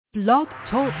Blog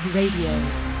Talk Radio.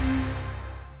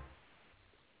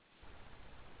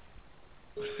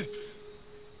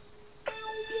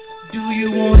 Do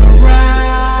you wanna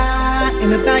ride in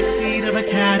the backseat of a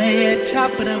caddy,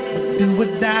 chop it up, do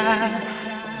or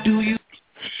die? Do you?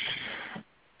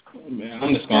 Man,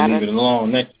 I'm just gonna leave it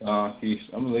alone next piece.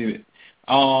 I'm gonna leave it.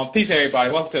 Peace,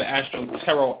 everybody. Welcome to the Astro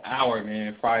Tarot Hour,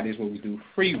 man. Fridays where we do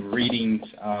free readings.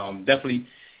 Definitely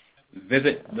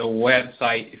visit the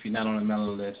website if you're not on the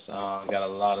mailing list. Got a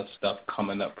lot of stuff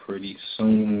coming up pretty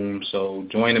soon. So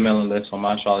join the mailing list on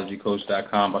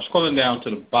myastrologycoach.com by scrolling down to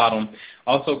the bottom.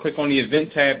 Also, click on the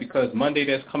event tab because Monday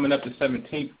that's coming up the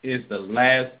 17th is the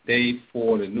last day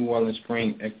for the New Orleans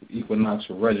Spring Equinox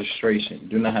registration. You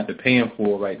do not have to pay in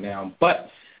full right now, but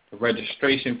the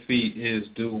registration fee is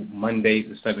due Monday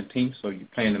the 17th, so you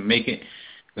plan to make it,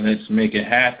 then let's make it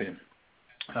happen.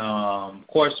 Of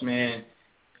course, man,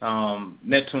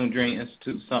 Neptune Dream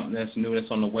Institute, something that's new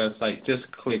that's on the website.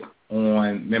 Just click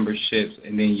on memberships,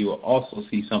 and then you will also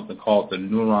see something called the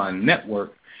Neuron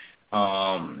Network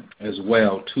as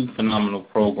well. Two phenomenal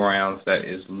programs that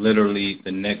is literally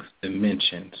the next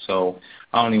dimension. So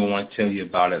I don't even want to tell you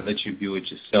about it. Let you view it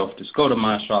yourself. Just go to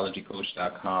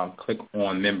myastrologycoach.com, click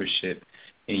on membership,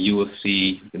 and you will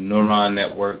see the Neuron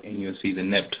Network, and you'll see the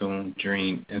Neptune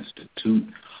Dream Institute,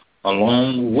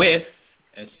 along with,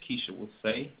 as Keisha will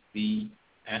say, the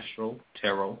Astro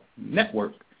Tarot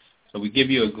Network. So we give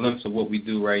you a glimpse of what we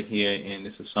do right here, and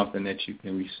this is something that you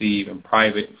can receive in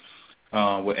private.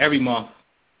 Where every month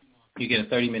you get a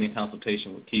 30-minute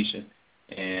consultation with Keisha,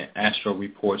 and Astro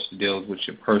reports deals with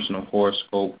your personal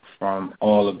horoscope from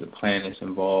all of the planets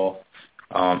involved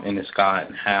in the sky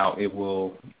and how it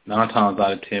will, 9 times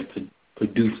out of 10,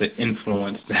 produce an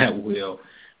influence that will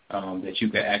that you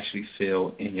can actually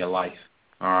feel in your life.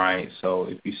 All right, so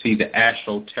if you see the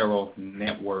Astro Tarot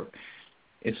Network,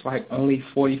 it's like only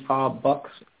 $45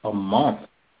 a month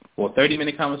for a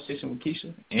 30-minute conversation with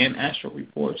Keisha and Astro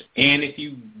reports. And if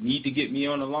you need to get me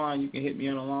on the line, you can hit me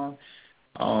on the line.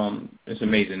 It's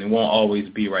amazing. It won't always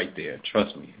be right there.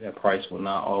 Trust me, that price will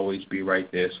not always be right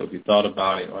there. So if you thought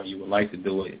about it or you would like to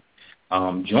do it,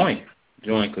 join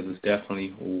because it's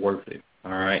definitely worth it.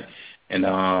 All right, and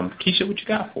Keisha, what you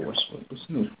got for us? What's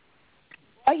new?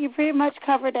 Well, you pretty much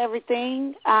covered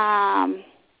everything.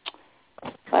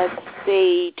 Let's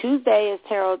see. Tuesday is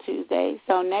Tarot Tuesday,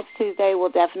 so next Tuesday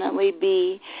will definitely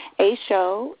be a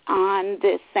show on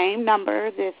this same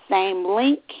number, this same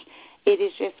link. It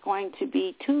is just going to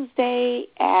be Tuesday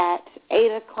at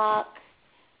 8 o'clock.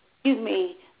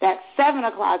 That's 7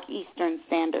 o'clock Eastern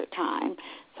Standard Time.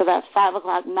 So that's 5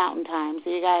 o'clock Mountain Time.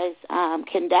 So you guys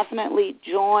can definitely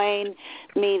join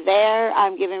me there.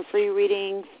 I'm giving free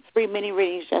readings, free mini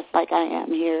readings, just like I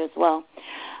am here as well.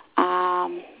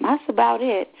 That's about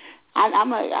it.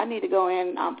 I need to go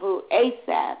in on Pooh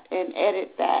ASAP and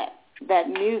edit that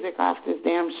music off this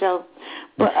damn show.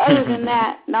 But other than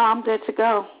that, no, I'm good to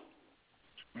go.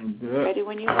 Good. Ready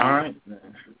when you are. All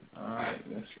right.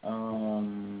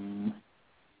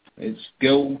 Let's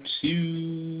go to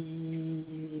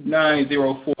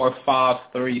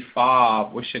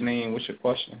 904535. What's your name? What's your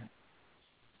question?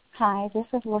 Hi, this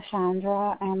is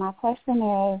LaShandra, and my question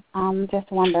is, I'm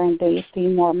just wondering, do you see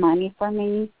more money for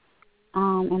me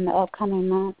in the upcoming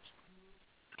months?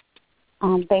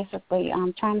 Basically,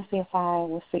 I'm trying to see if I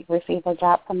will receive a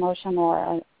job promotion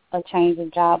or a change of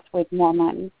jobs with more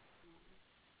money.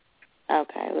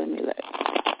 Okay, let me look.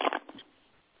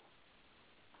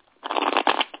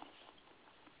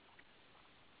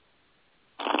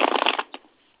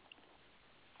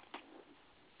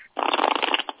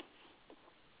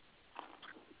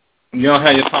 You don't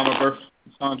have your time of birth,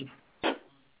 Sandra?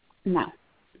 No.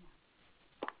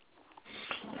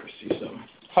 Let's see something.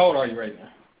 How old are you right now?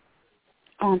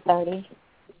 I'm 30.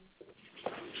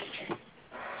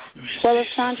 So,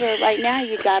 Sandra, right now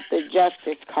you got the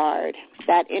Justice card.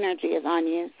 That energy is on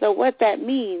you. So what that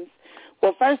means,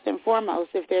 well, first and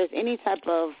foremost, if there's any type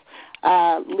of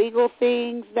legal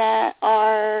things that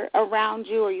are around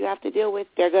you or you have to deal with,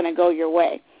 they're going to go your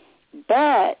way.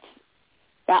 But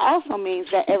that also means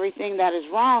that everything that is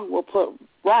wrong will put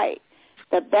right.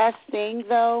 The best thing,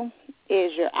 though,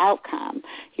 is your outcome.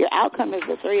 Your outcome is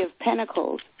the 3 of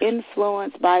Pentacles,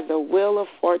 influenced by the Wheel of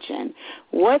Fortune.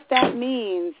 What that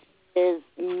means is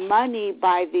money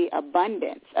by the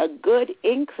abundance, a good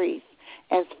increase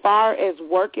as far as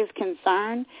work is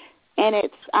concerned, and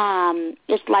it's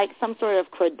like some sort of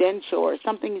credential or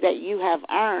something that you have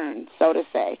earned, so to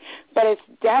say. But it's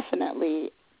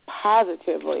definitely,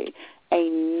 positively, a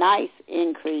nice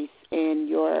increase in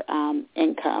your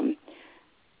income,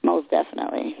 most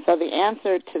definitely. So the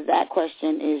answer to that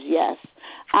question is yes.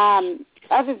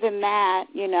 other than that,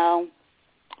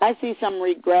 I see some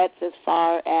regrets as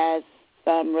far as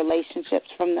some relationships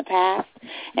from the past.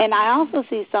 And I also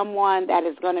see someone that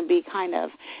is going to be kind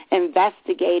of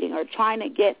investigating or trying to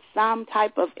get some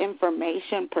type of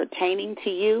information pertaining to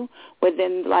you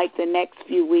within, like, the next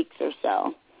few weeks or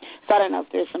so. So I don't know if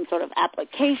there's some sort of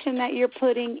application that you're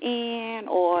putting in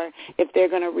or if they're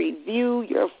going to review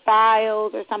your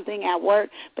files or something at work,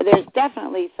 but there's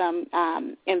definitely some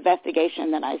investigation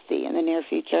that I see in the near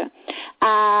future.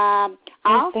 I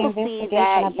also see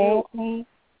that you...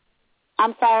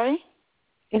 I'm sorry?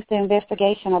 Is the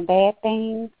investigation a bad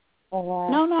thing? Or?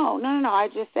 No. I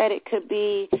just said it could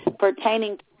be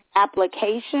pertaining to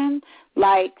application,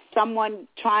 like someone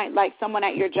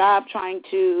at your job trying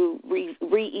to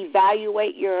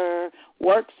reevaluate your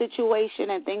work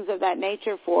situation and things of that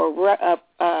nature for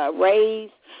a raise,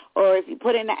 or if you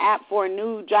put in the app for a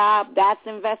new job, that's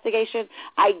investigation.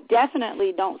 I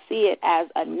definitely don't see it as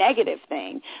a negative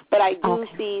thing, but I do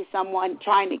see someone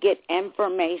trying to get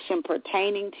information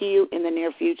pertaining to you in the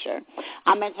near future.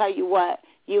 I'm going to tell you what,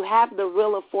 you have the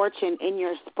Wheel of Fortune in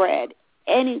your spread.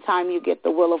 Anytime you get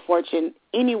the Wheel of Fortune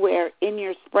anywhere in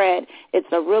your spread, it's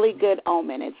a really good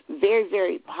omen. It's very,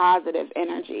 very positive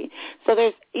energy. So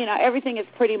there's, everything is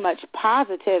pretty much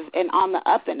positive and on the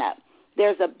up and up.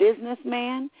 There's a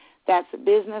businessman that's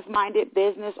business-minded,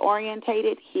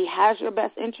 business-orientated. He has your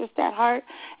best interest at heart,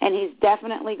 and he's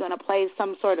definitely going to play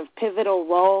some sort of pivotal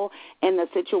role in the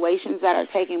situations that are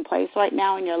taking place right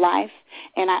now in your life.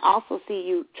 And I also see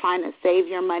you trying to save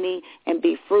your money and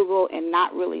be frugal and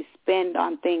not really spend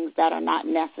on things that are not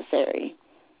necessary.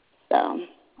 So.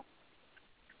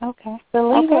 Okay. The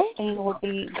legal thing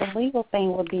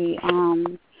would be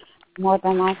more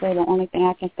than likely, the only thing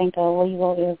I can think of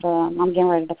legal is I'm getting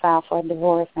ready to file for a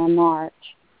divorce in March.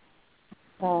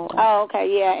 So. Oh, okay,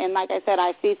 yeah. And like I said,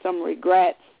 I see some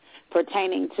regrets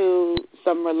pertaining to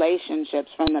some relationships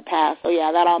from the past. So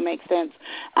yeah, that all makes sense.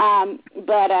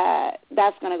 But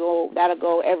that'll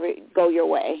go your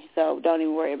way. So don't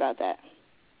even worry about that.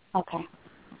 Okay.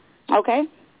 Okay.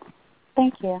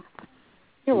 Thank you.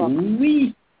 You're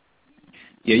welcome.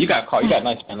 Yeah, you got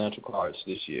nice financial cards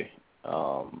this year.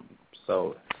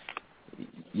 So,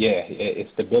 yeah,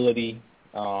 it's stability,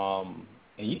 and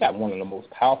you got one of the most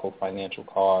powerful financial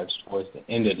cards towards the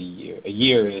end of the year. A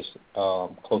year is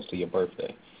close to your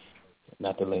birthday,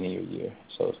 not the linear year,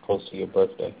 so it's close to your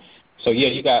birthday. So, yeah,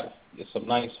 you got some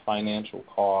nice financial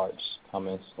cards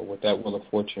coming. So with that Wheel of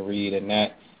Fortune read and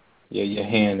that, yeah, your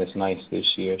hand is nice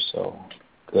this year, so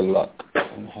good luck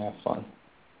and have fun.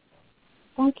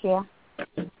 Thank you.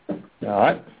 All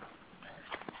right.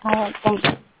 All right, thank you.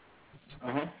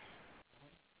 Uh-huh.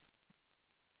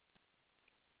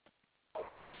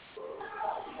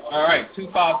 All right,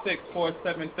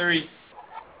 256-473.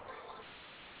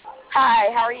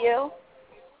 Hi, how are you?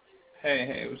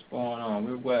 Hey, what's going on?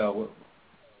 We're well.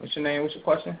 What's your name? What's your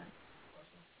question?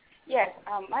 Yes,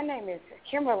 my name is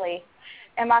Kimberly,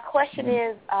 and my question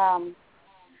is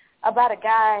about a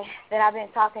guy that I've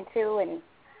been talking to, and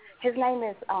his name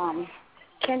is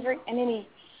Kendrick, and then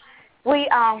we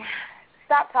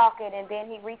stopped talking, and then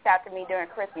he reached out to me during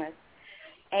Christmas,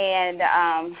 and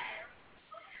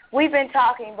we've been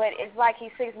talking, but it's like he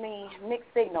sends me mixed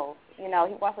signals. He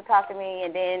wants to talk to me,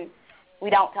 and then we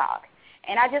don't talk.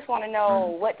 And I just want to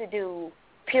know what to do,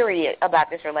 period, about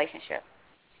this relationship.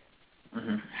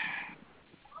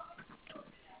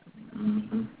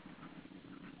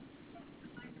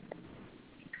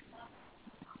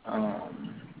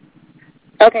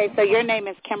 Okay, so your name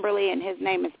is Kimberly and his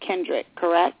name is Kendrick,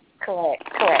 correct? Correct.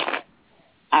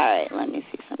 All right, let me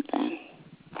see something.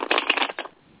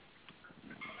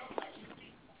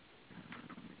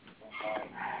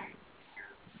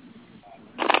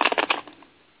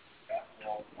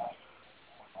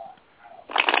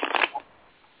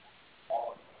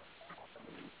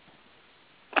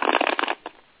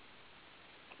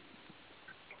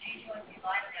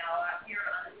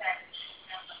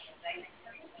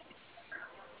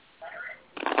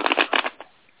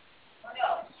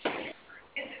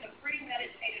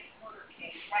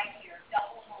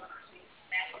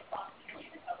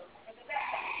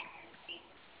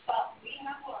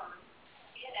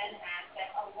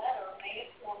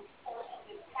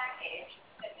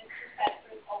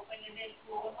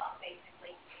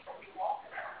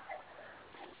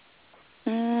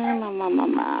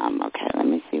 Okay, let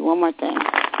me see. One more thing.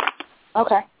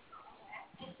 Okay.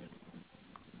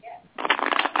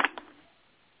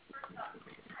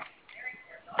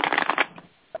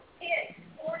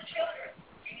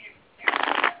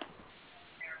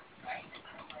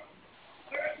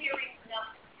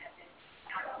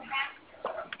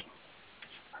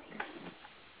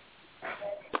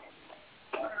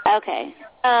 Okay.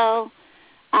 So,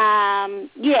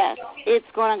 yes, it's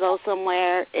going to go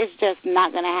somewhere. It's just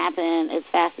not going to happen as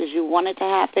fast as you want it to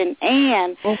happen.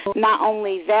 And not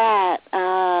only that,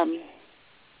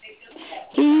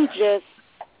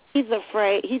 he's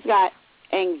afraid. He's got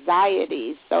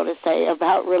anxieties, so to say,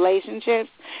 about relationships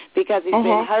because he's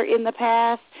been hurt in the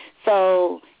past.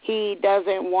 So he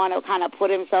doesn't want to kind of put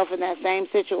himself in that same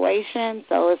situation.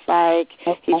 So it's like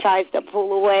he tries to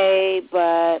pull away,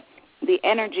 but the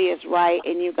energy is right,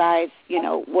 and you guys,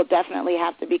 will definitely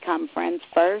have to become friends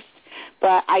first.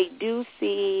 But I do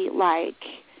see, like,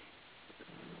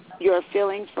 your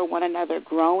feelings for one another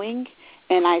growing,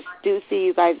 and I do see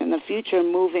you guys in the future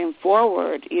moving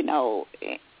forward,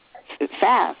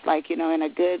 fast, like, in a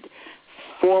good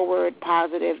forward,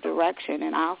 positive direction.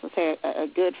 And I also say a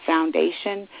good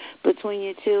foundation between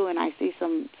you two, and I see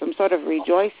some sort of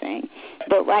rejoicing.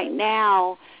 But right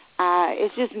now,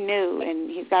 it's just new, and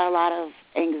he's got a lot of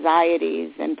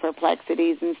anxieties and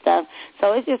perplexities and stuff,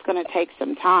 so it's just going to take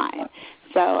some time.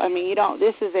 So, I mean,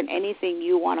 this isn't anything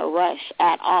you want to rush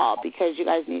at all because you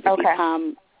guys need to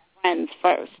become friends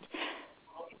first.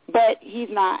 But he's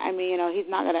not, he's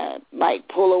not going to, like,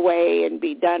 pull away and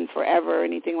be done forever or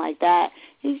anything like that.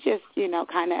 He's just,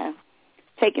 kind of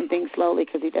taking things slowly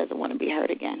because he doesn't want to be hurt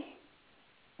again.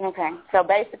 Okay. So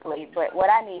basically, but what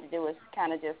I need to do is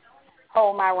kind of just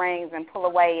hold my reins and pull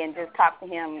away and just talk to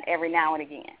him every now and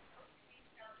again.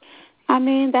 I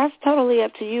mean, that's totally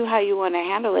up to you how you want to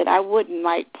handle it. I wouldn't,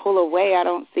 like, pull away. I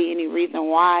don't see any reason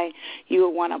why you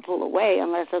would want to pull away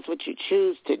unless that's what you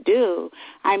choose to do.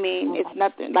 I mean, it's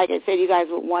nothing. Like I said, you guys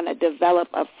would want to develop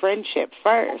a friendship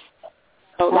first.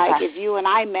 So, like, if you and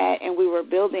I met and we were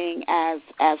building as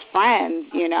friends,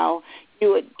 you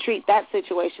would treat that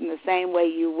situation the same way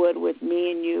you would with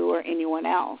me and you or anyone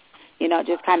else.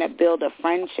 Just kind of build a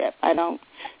friendship.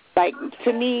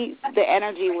 To me, the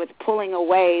energy with pulling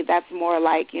away, that's more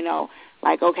like,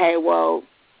 okay, well,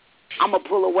 I'm going to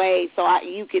pull away so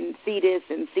you can see this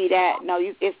and see that. No,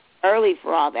 it's early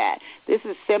for all that. This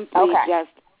is simply just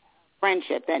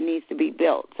friendship that needs to be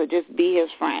built. So just be his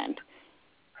friend.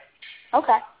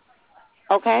 Okay.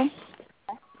 Okay?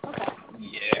 Okay.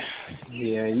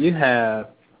 Yeah,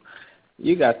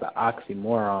 you got the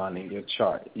oxymoron in your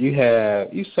chart. You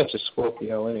such a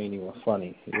Scorpio, it ain't even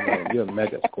funny. You're a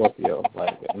mega Scorpio.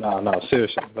 Like, no,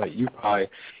 seriously. Like,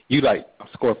 you like a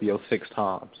Scorpio 6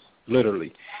 times,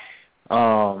 literally.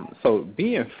 So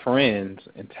being friends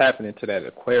and tapping into that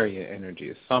Aquarian energy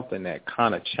is something that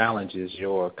kind of challenges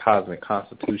your cosmic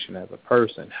constitution as a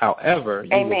person. However,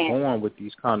 you were born with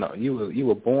these you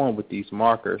were born with these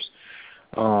markers.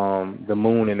 The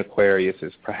moon in Aquarius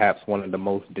is perhaps one of the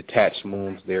most detached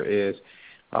moons there is.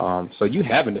 So you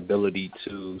have an ability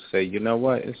to say, you know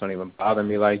what, it don't even bother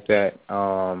me like that,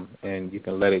 and you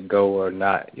can let it go or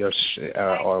not.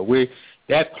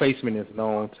 That placement is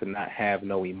known to not have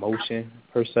no emotion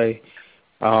per se.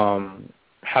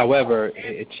 However,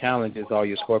 it challenges all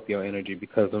your Scorpio energy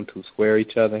because them two square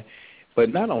each other.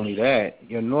 But not only that,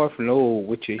 your North Node,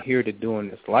 what you're here to do in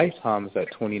this lifetime, is at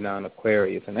 29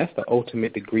 Aquarius, and that's the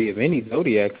ultimate degree of any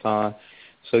zodiac sign.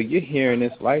 So you're here in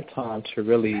this lifetime to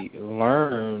really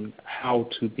learn how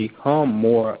to become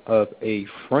more of a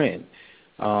friend,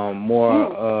 more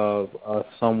of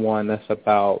someone that's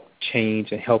about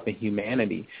change and helping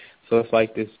humanity. So it's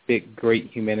like this big, great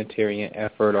humanitarian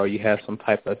effort, or you have some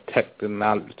type of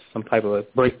technology, some type of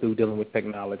breakthrough dealing with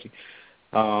technology.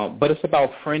 But it's about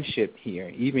friendship here.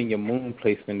 Even your moon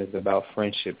placement is about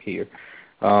friendship here.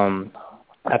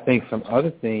 I think some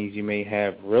other things you may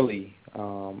have really,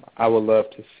 I would love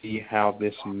to see how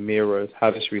this mirrors,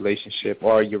 how this relationship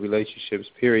or your relationships,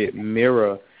 period,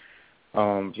 mirror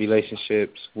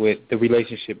relationships with the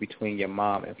relationship between your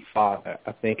mom and father.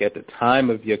 I think at the time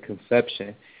of your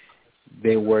conception,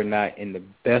 they were not in the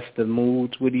best of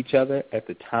moods with each other at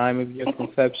the time of your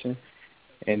conception.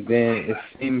 And then it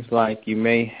seems like you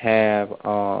may have,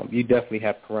 you definitely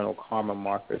have parental karma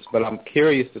markers. But I'm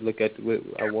curious to look at,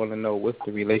 I want to know, what's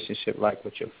the relationship like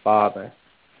with your father?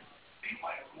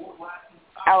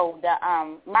 Oh,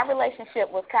 my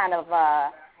relationship was kind of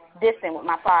distant with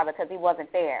my father because he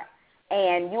wasn't there.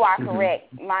 And you are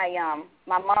correct. My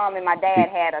mom and my dad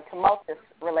had a tumultuous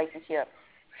relationship.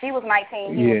 She was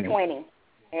 19, he was 20.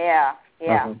 Yeah.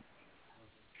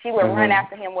 She would run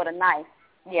after him with a knife.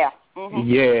 Yeah. Do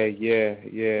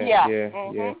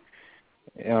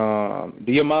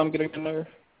your mom get on your nerves?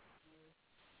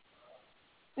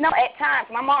 No, at times.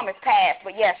 My mom is passed,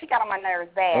 but yeah, she got on my nerves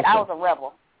bad. Okay. I was a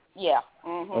rebel. Yeah.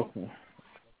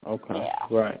 Okay. Yeah.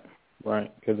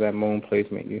 Right. Because that moon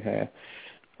placement you have.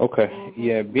 Okay.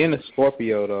 Yeah, being a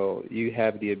Scorpio, though, you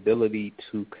have the ability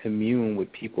to commune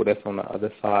with people that's on the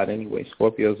other side anyway.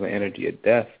 Scorpio's an energy of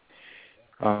death.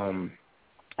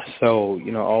 So,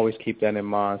 always keep that in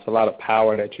mind. It's a lot of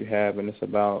power that you have, and it's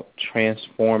about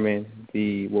transforming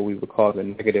what we would call the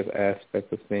negative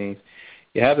aspect of things.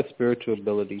 You have a spiritual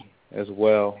ability as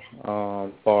well, as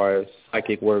far as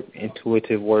psychic work,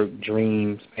 intuitive work,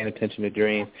 dreams, paying attention to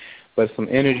dreams. But some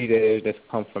energy that's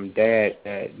come from Dad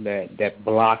that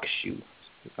blocks you.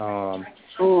 So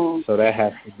that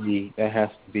has to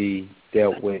be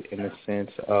dealt with in the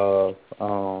sense of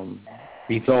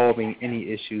resolving any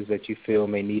issues that you feel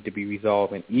may need to be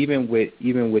resolved, and even with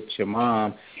your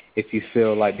mom, if you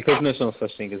feel like, because there's no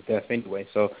such thing as death anyway,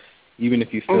 so even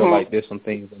if you feel like there's some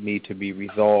things that need to be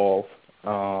resolved,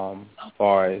 as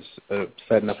far as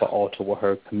setting up an altar with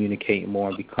her, communicating more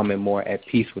and becoming more at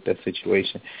peace with that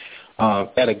situation,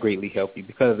 that'll greatly help you,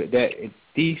 because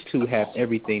these two have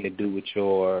everything to do with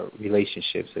your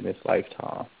relationships in this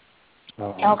lifetime.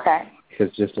 Okay.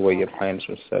 Because just the way your plans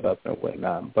were set up and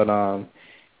whatnot. But,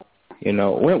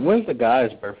 when's the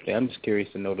guy's birthday? I'm just curious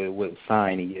to know what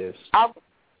sign he is.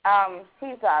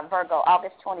 He's a Virgo,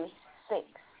 August 26th.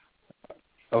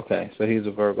 Okay, so he's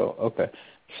a Virgo. Okay.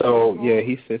 So, yeah,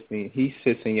 he sits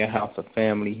in your house of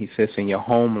family. He sits in your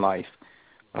home life.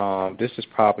 This is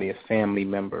probably a family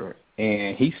member.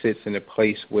 And he sits in a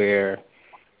place where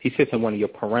he sits in one of your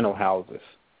parental houses.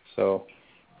 So,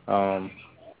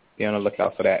 be on the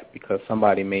lookout for that, because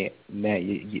somebody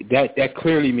that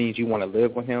clearly means you want to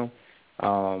live with him,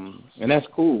 and that's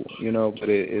cool, but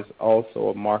it is also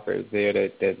a marker there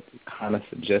that kind of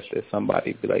suggests that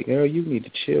somebody be like, girl, you need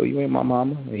to chill. You ain't my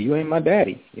mama, and you ain't my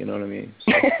daddy. You know what I mean?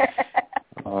 So,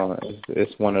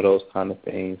 it's one of those kind of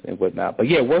things and whatnot. But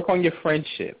yeah, work on your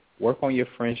friendship.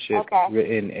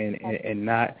 Okay. and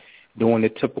not doing the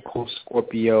typical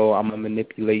Scorpio. I'm gonna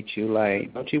manipulate you.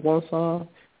 Like, don't you want some?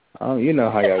 You know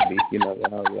how y'all be. You know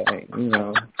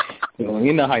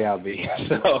how y'all be.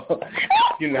 So,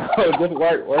 just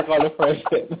work on the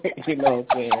friendship. You know what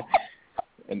I'm saying?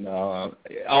 And all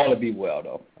will be well,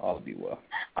 though. All will be well.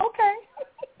 Okay.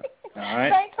 All right.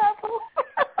 Thanks, Uncle.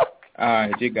 All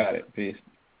right, you got it. Peace.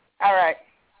 All right.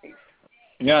 Peace.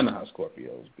 Y'all know how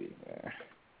Scorpios be, man.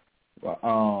 Well,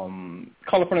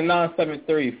 caller from the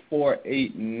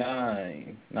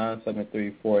 973-489.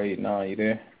 973-489. You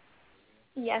there?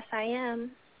 Yes, I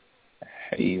am.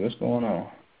 Hey, what's going on?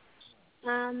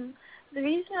 The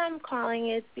reason I'm calling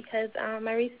is because I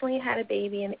recently had a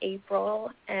baby in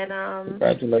April, and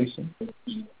congratulations.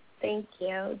 Thank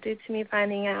you. Due to me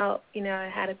finding out,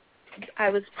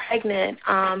 I was pregnant,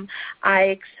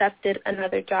 I accepted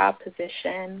another job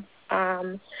position.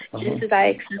 Just as I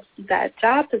accepted that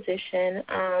job position,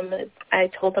 I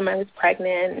told them I was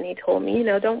pregnant, and he told me,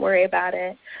 don't worry about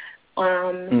it.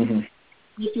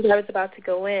 As I was about to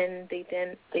go in, they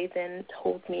then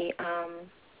told me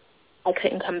I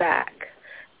couldn't come back.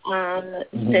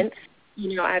 Since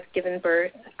I've given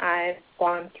birth, I've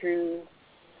gone through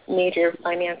major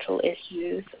financial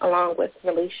issues along with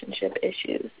relationship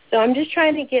issues. So I'm just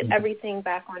trying to get everything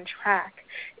back on track.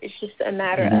 It's just a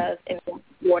matter of in what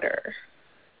order.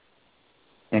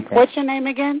 Okay. What's your name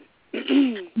again?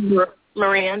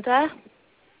 Miranda.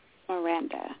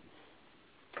 Miranda.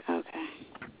 Okay.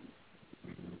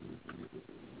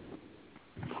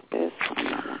 This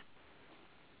one.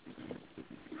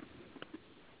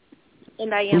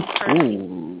 And I am currently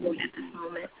employed at this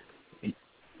moment.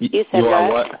 You said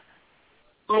what?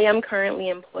 I am currently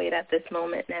employed at this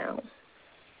moment now.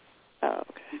 Oh,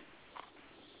 okay.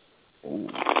 Ooh.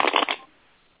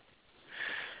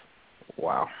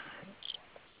 Wow.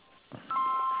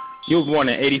 You were born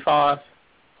in 85?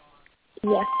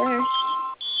 Yes, sir.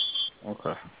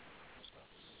 Okay.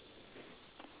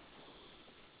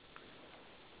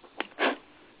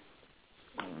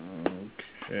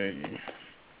 Okay.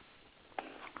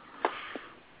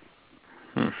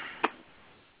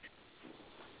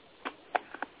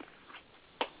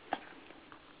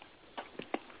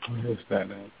 What is that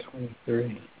now?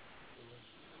 23.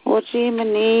 Well, gee,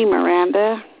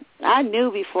 Miranda, I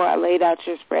knew before I laid out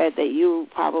your spread that you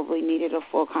probably needed a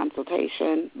full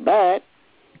consultation, but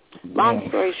long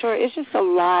story short, it's just a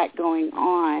lot going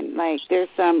on. Like, there's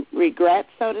some regrets,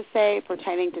 so to say,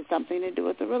 pertaining to something to do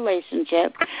with the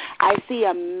relationship. I see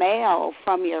a male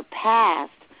from your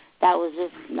past that was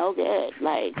just no good,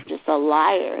 like just a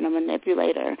liar and a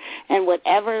manipulator. And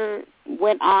whatever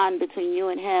went on between you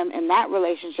and him in that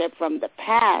relationship from the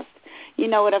past,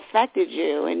 it affected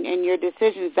you and your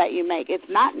decisions that you make. It's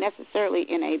not necessarily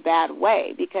in a bad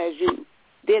way, because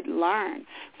did learn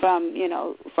from,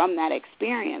 from that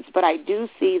experience. But I do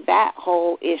see that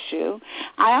whole issue.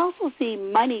 I also see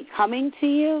money coming to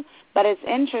you, but it's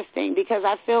interesting because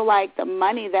I feel like the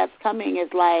money that's coming is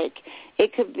like,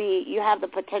 it could be, you have the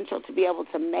potential to be able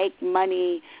to make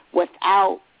money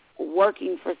without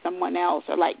working for someone else,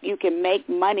 or like you can make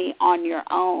money on your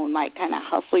own, like kind of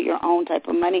hustle your own type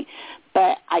of money.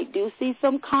 But I do see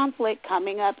some conflict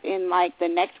coming up in like the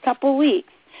next couple weeks.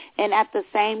 And at the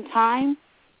same time,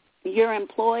 you're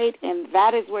employed, and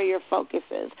that is where your focus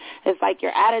is. It's like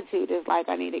your attitude is like,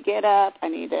 I need to get up, I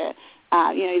need to,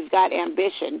 you've got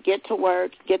ambition, get to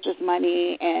work, get this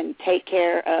money, and take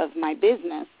care of my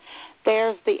business.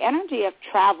 There's the energy of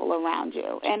travel around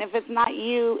you. And if it's not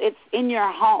you, it's in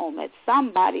your home. It's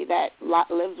somebody that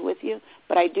lives with you.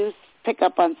 But I do pick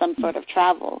up on some sort of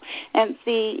travel. And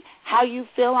see, how you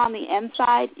feel on the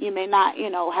inside, you may not,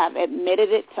 have admitted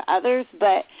it to others,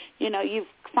 but, you've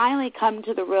finally come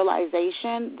to the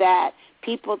realization that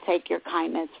people take your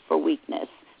kindness for weakness,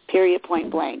 period,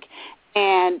 point blank.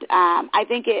 And I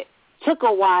think it took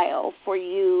a while for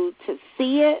you to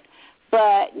see it,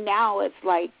 but now it's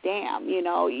like, damn,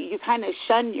 you kind of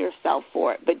shun yourself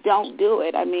for it, but don't do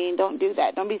it. I mean, don't do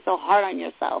that. Don't be so hard on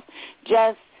yourself.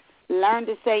 Just learn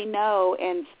to say no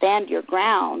and stand your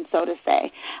ground, so to say.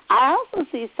 I also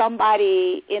see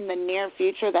somebody in the near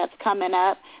future that's coming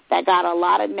up that got a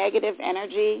lot of negative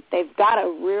energy. They've got a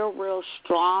real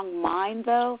strong mind,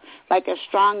 though, like a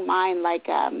strong mind, like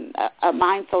a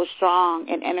mind so strong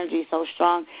and energy so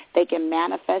strong they can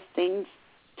manifest things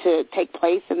to take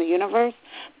place in the universe.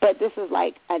 But this is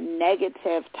like a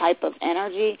negative type of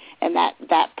energy, and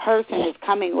that person is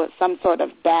coming with some sort of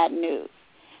bad news.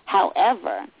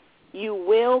 However, you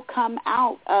will come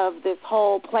out of this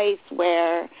whole place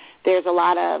where there's a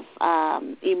lot of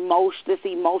this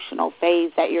emotional phase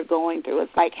that you're going through.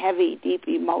 It's like heavy, deep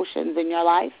emotions in your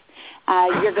life.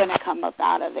 You're going to come up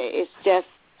out of it. It's just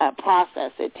a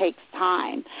process. It takes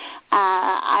time.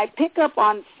 I pick up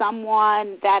on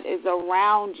someone that is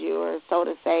around you, or so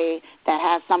to say, that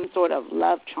has some sort of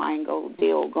love triangle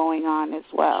deal going on as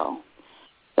well.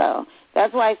 So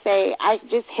that's why I say I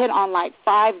just hit on like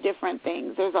 5 different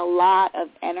things. There's a lot of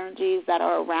energies that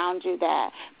are around you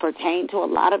that pertain to a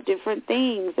lot of different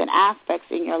things and aspects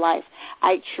in your life.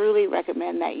 I truly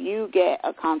recommend that you get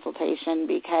a consultation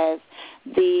because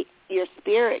your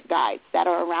spirit guides that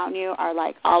are around you are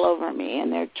like all over me,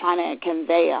 and they're trying to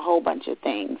convey a whole bunch of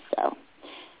things. So,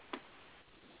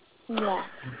 yeah.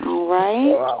 All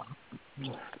right.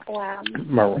 Wow.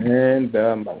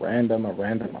 Miranda.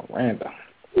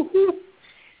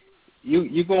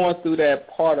 You going through that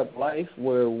part of life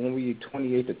where when we're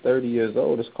 28 to 30 years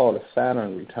old, it's called a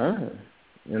Saturn return.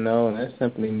 And that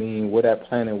simply means where that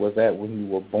planet was at when you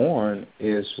were born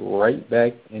is right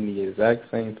back in the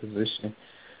exact same position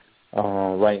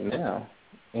right now.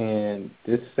 And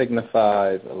this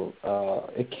signifies,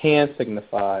 it can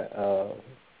signify a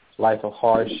life of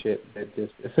hardship.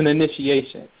 It's an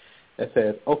initiation that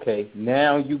says, okay,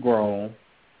 now you're grown,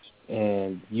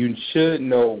 and you should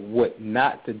know what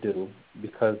not to do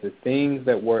because the things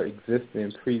that were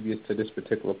existing previous to this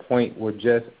particular point were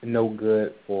just no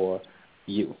good for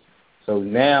you. So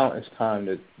now it's time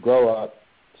to grow up,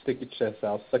 stick your chest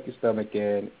out, suck your stomach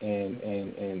in,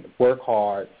 and work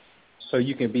hard so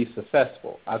you can be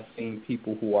successful. I've seen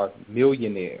people who are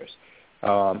millionaires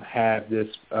have this,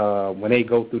 when they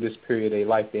go through this period of their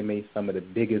life, they made some of the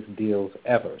biggest deals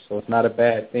ever. So it's not a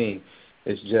bad thing.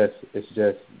 It's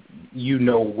just you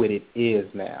know what it is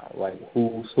now, like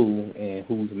who's who and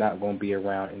who's not going to be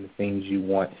around and the things you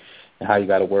want and how you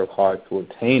got to work hard to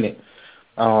obtain it.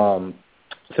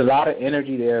 It's a lot of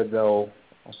energy there, though,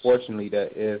 unfortunately,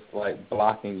 that is like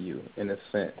blocking you in a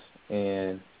sense.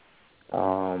 And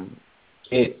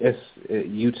it's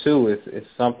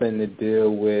something to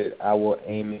deal with. I will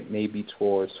aim it maybe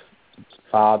towards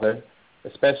father,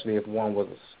 especially if one was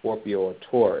a Scorpio or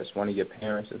Taurus. One of your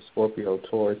parents is Scorpio or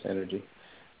Taurus energy.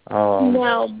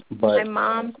 No, my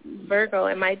mom's Virgo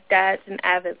and my dad's an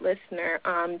avid listener.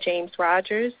 James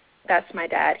Rogers, that's my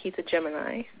dad. He's a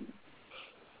Gemini.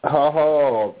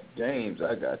 Oh, James,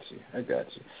 I got you.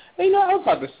 Hey, I was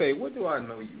about to say, what do I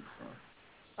know you from?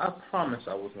 I promise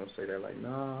I was going to say that. Like, no,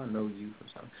 I know you from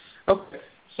something. Okay,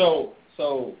 so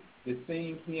the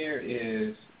thing here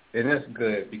is, and that's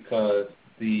good because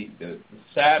the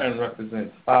Saturn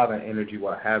represents father energy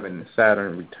while having the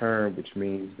Saturn return, which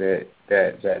means that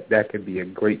could be a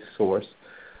great source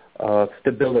of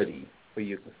stability for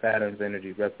you. The Saturn's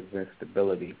energy represents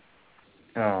stability.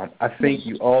 I think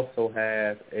you also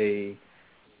have a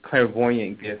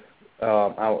clairvoyant gift.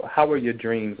 How are your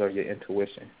dreams or your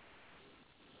intuition?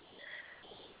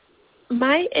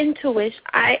 My intuition,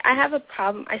 I have a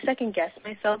problem. I second guess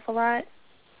myself a lot.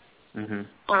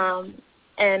 Mm-hmm.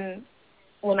 And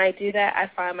when I do that, I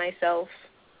find myself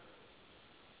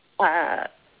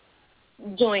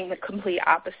doing the complete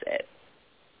opposite.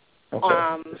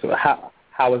 Okay. So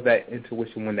how is that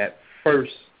intuition when that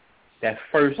first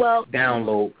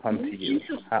download comes to you?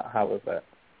 How is that?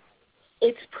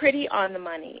 It's pretty on the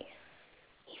money.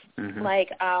 Mm-hmm.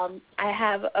 Like, I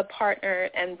have a partner,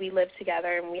 and we live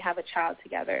together, and we have a child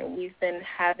together, and we've been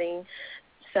having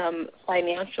some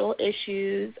financial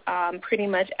issues. Pretty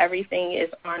much everything is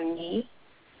on me,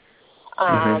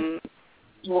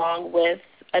 along with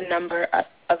a number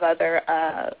of other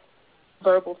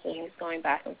verbal things going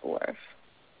back and forth.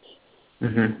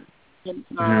 Mm-hmm.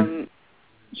 And,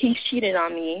 he's cheated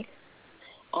on me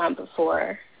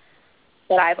before,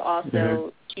 but I've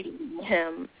also cheated on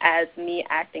him as me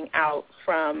acting out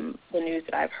from the news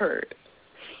that I've heard.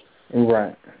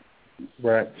 Right.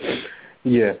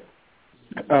 Yeah.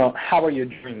 How are your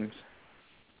dreams?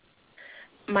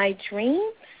 My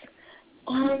dreams?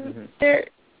 They're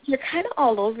kind of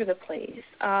all over the place.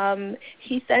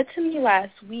 He said to me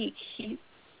last week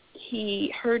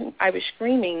he heard I was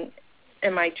screaming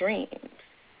in my dreams.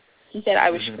 He said I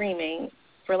was screaming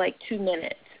for like 2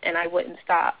 minutes and I wouldn't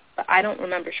stop, but I don't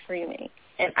remember screaming,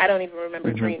 and I don't even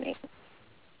remember dreaming.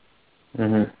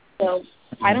 So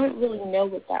I don't really know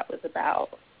what that was about.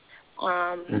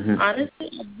 Honestly,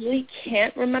 I really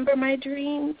can't remember my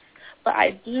dreams, but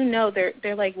I do know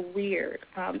they're like weird.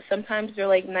 Sometimes they're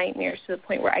like nightmares to the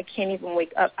point where I can't even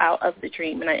wake up out of the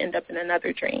dream, and I end up in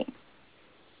another dream.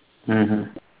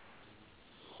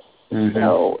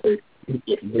 So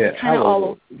it's kind of all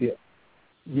over. Yeah.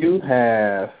 You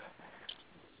have,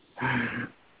 I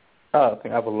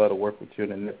think I would love to work with you in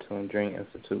the Neptune Dream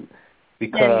Institute,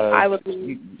 because and I would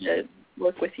love to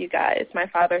work with you guys. My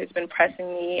father has been pressing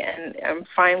me, and I'm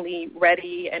finally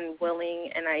ready and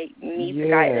willing, and I need the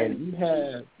guidance.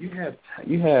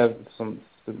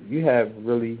 You have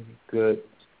really good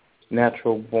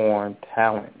natural born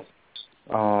talent,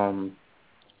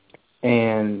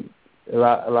 and a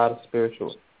lot of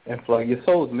spiritual influence. Your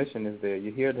soul's mission is there.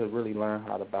 You're here to really learn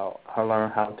how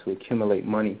to accumulate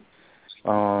money,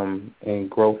 and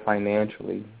grow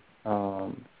financially.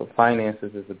 So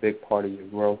finances is a big part of your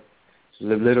growth.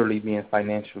 Literally being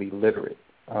financially literate.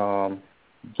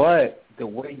 But the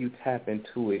way you tap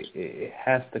into it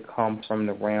has to come from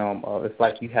the realm of, it's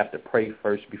like you have to pray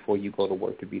first before you go to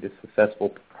work to be the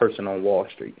successful person on Wall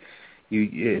Street.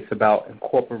 It's about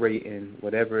incorporating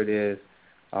whatever it is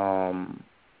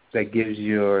that gives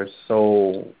your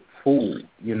soul food,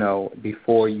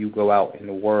 before you go out in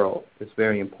the world. It's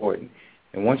very important.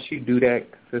 And once you do that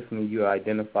consistently, you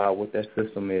identify what that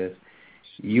system is.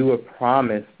 You are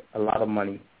promised a lot of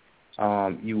money.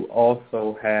 You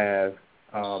also have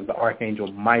the Archangel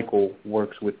Michael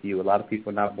works with you. A lot of people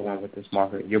are not born with this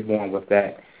marker. You're born with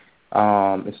that.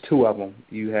 It's 2 of them.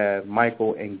 You have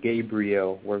Michael and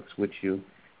Gabriel works with you.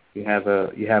 You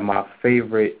have my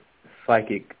favorite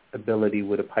psychic ability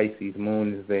with a Pisces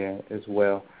moon is there as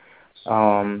well.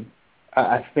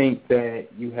 I think that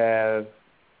you have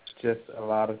just a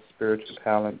lot of spiritual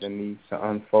talent that needs to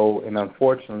unfold, and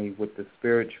unfortunately with the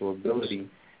spiritual ability,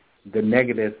 the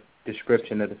negative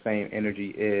description of the same energy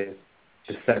is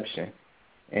deception.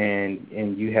 And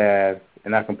you have,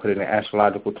 and I can put it in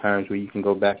astrological terms where you can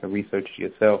go back and research it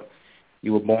yourself.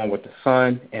 You were born with the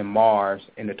Sun and Mars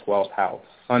in the 12th house.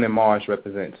 Sun and Mars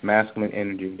represents masculine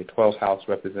energy. The 12th house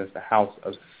represents the house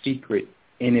of secret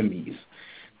enemies.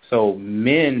 So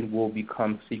men will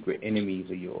become secret enemies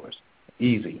of yours,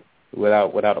 easy,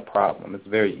 without a problem. It's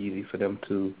very easy for them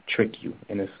to trick you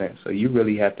in a sense. So you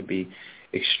really have to be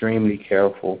extremely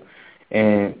careful.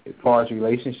 And as far as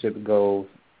relationship goes,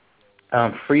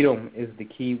 freedom is the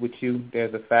key with you.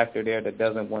 There's a factor there that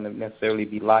doesn't want to necessarily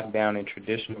be locked down in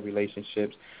traditional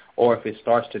relationships, or if it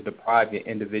starts to deprive your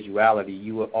individuality,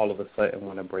 you will all of a sudden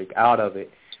want to break out of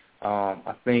it.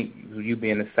 I think you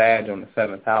being a Sag on the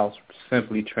 7th house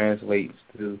simply translates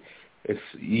to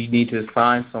you need to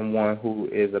find someone who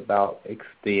is about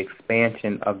the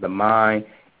expansion of the mind,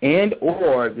 and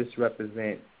or this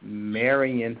represents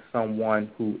marrying someone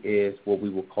who is what we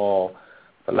will call,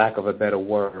 for lack of a better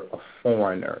word, a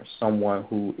foreigner, someone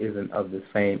who isn't of the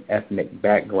same ethnic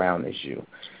background as you.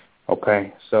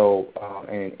 Okay, so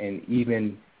and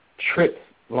even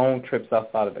long trips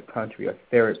outside of the country are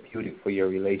therapeutic for your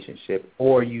relationship,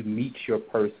 or you meet your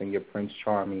person, your Prince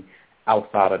Charming,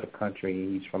 outside of the country,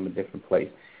 and he's from a different place.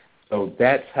 So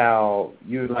that's how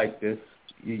you're like this.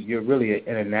 You're really an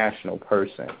international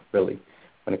person, really,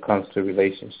 when it comes to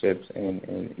relationships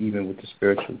and even with the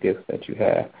spiritual gifts that you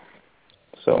have.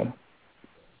 So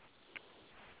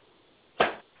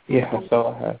Yeah, that's all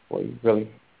I have for you, really.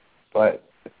 But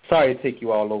sorry to take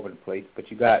you all over the place, but I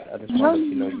just want to let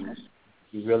you know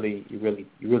you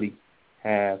really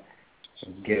have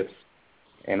some gifts.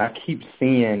 And I keep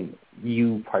seeing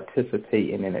you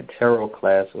participating in a tarot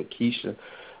class with Keisha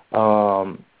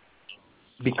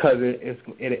because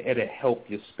it'll help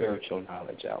your spiritual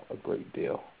knowledge out a great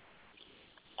deal.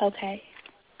 Okay.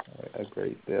 A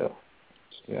great deal.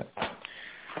 Yeah.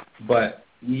 But,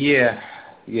 yeah.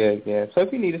 So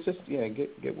if you need us, just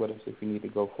get with us if you need to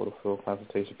go for the full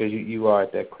consultation because you are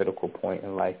at that critical point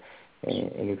in life.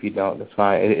 And if you don't, that's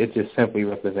fine. It just simply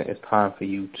represents it's time for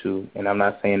you to, and I'm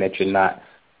not saying that you're not,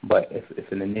 but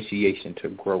it's an initiation to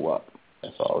grow up.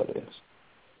 That's all it is.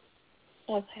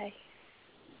 Okay.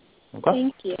 Okay.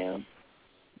 Thank you.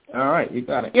 All right, you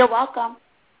got it. You're welcome.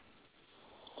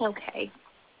 Okay.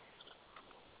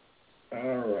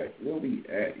 All right, where we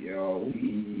at, y'all? Let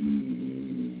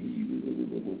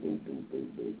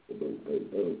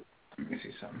me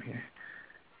see something here.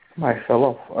 Somebody fell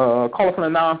off. Call from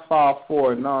the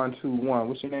 954-921.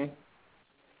 What's your name?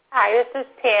 Hi, this is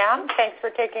Pam. Thanks for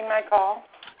taking my call.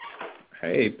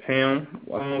 Hey, Pam.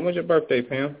 When's your birthday,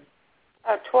 Pam?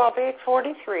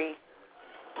 12/8/43.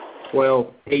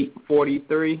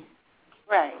 12/8/43?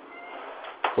 Right.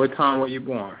 What time were you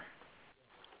born?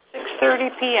 6:30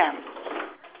 p.m.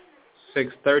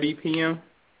 6:30 p.m.?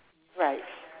 Right.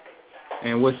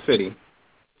 And what city?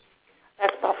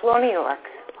 That's Buffalo, New York.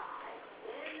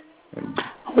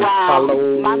 Wow.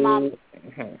 My mom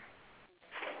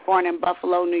born in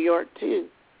Buffalo, New York, too.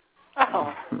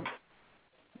 Oh.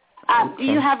 Do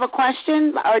you have a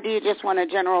question, or do you just want a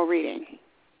general reading?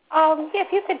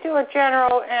 If you could do a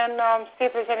general and see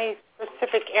if there's any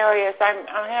specific areas. I'm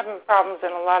having problems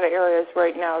in a lot of areas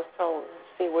right now, so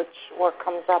see what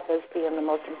comes up as being the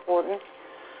most important.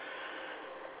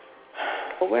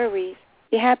 No worries.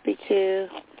 Be happy to.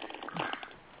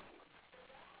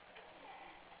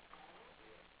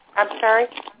 I'm sorry?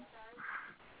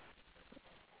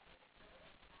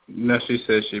 No, she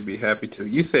said she'd be happy to.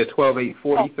 You said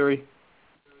 12/8/43?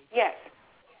 Yes.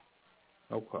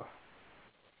 Okay.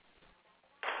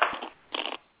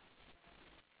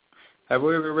 Have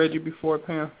we ever read you before,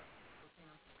 Pam?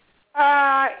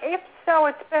 If so,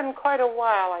 it's been quite a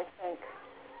while, I think.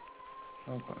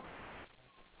 Okay.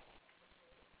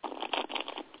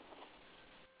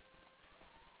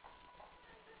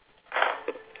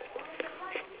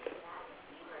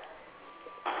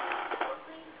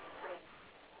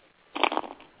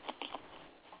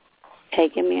 Okay,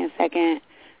 give me a second.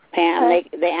 Pam,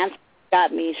 they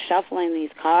got me shuffling these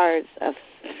cards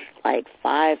like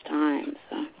 5 times.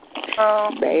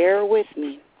 So bear with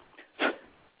me.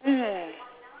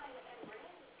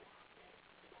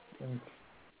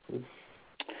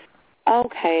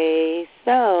 Okay,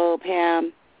 so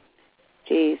Pam,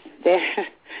 geez,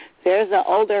 there's an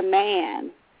older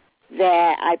man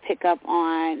that I pick up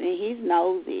on, and he's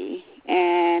nosy,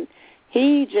 and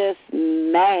he just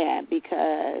mad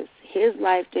because his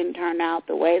life didn't turn out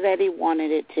the way that he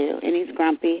wanted it to, and he's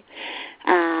grumpy.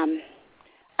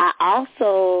 I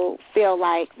also feel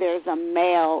like there's a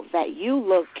male that you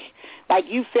look like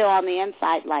you feel on the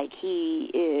inside like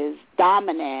he is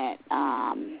dominant,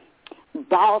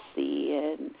 bossy,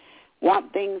 and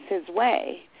want things his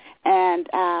way. And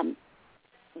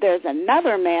there's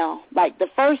another male, like the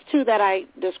first two that I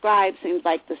described seems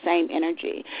like the same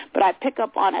energy, but I pick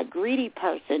up on a greedy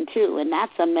person too, and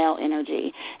that's a male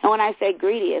energy. And when I say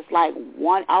greedy, it's like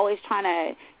one always trying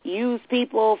to use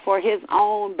people for his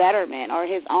own betterment or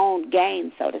his own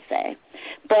gain, so to say.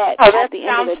 But at the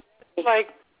end of the day,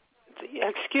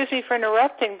 excuse me for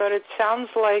interrupting, but it sounds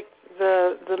like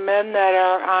the men that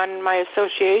are on my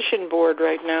association board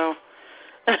right now.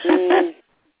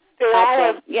 They're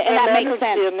all and that makes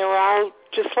sense. And they're all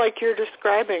just like you're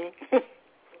describing.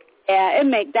 Yeah,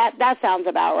 that sounds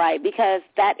about right because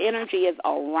that energy is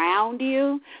around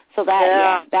you, so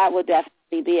that would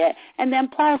definitely be it. And then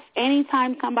plus,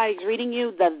 anytime somebody's reading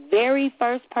you, the very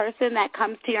first person that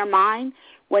comes to your mind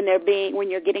when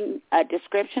you're getting a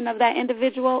description of that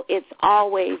individual, it's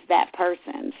always that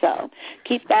person. So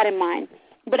keep that in mind.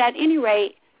 But at any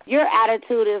rate, your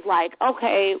attitude is like,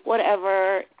 okay,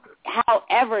 whatever.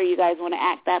 However you guys want to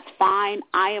act, that's fine.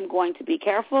 I am going to be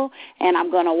careful, and I'm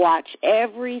going to watch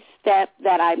every step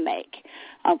that I make.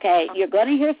 Okay? You're going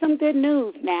to hear some good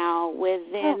news now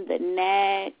within the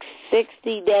next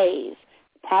 60 days,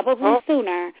 probably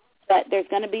sooner, but there's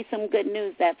going to be some good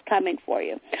news that's coming for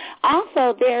you.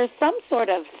 Also, there's some sort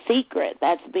of secret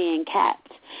that's being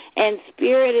kept, and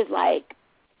Spirit is like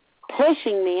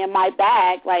pushing me in my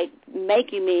back, like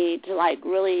making me to like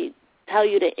really tell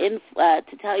you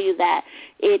that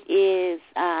it is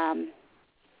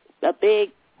a big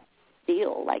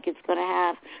deal, like it's going to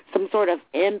have some sort of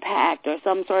impact or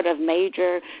some sort of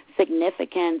major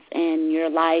significance in your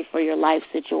life or your life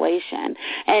situation.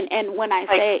 And when I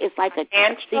say it's like a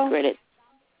secret, it's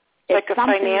like a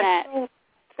something financial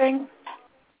thing.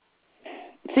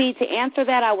 See, to answer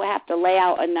that, I would have to lay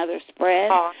out another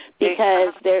spread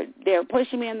because they're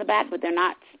pushing me in the back, but they're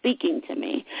not speaking to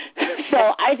me.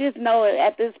 So I just know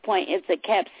at this point it's a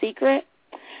kept secret.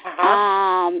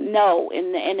 No,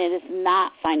 and it is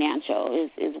not financial.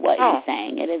 Is what you're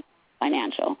saying? It is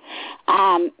financial.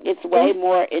 It's way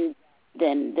more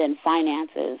than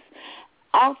finances.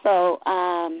 Also,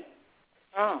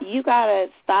 you gotta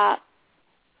stop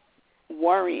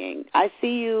worrying. I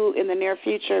see you in the near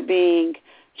future being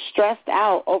stressed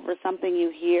out over something you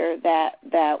hear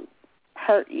that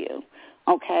hurt you.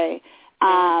 Okay.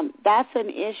 That's an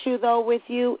issue, though, with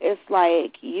you. It's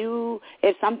like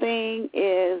if something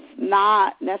is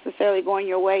not necessarily going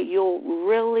your way, you'll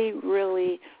really,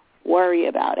 really worry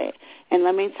about it. And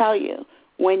let me tell you,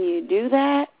 when you do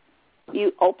that,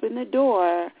 you open the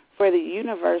door for the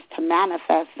universe to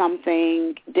manifest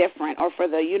something different or for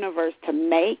the universe to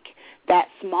make that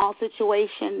small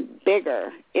situation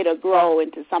bigger. It'll grow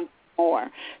into something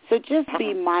more. So just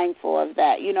be mindful of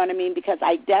that, you know what I mean? Because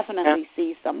I definitely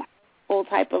see some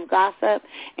type of gossip,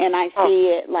 and I see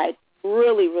it like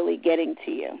really, really getting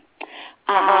to you.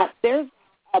 There's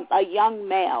a young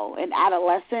male, an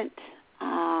adolescent,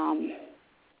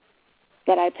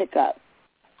 that I pick up.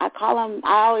 I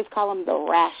always call him the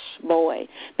rash boy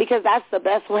because that's the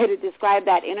best way to describe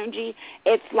that energy.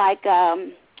 It's like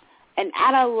an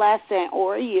adolescent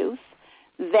or a youth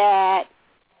that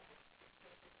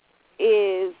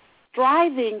is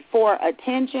striving for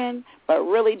attention but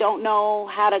really don't know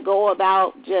how to go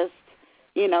about just,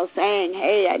 saying,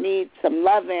 hey, I need some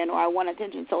loving or I want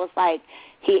attention. So it's like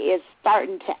he is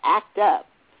starting to act up.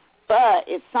 But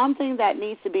it's something that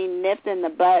needs to be nipped in the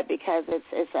bud because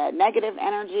it's a negative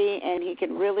energy, and he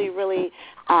can really, really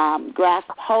grasp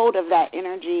hold of that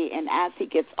energy. And as he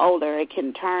gets older, it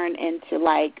can turn into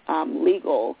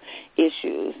legal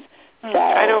issues.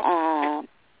 So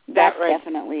that's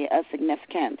definitely a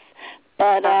significance.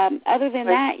 But other than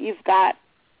that, you've got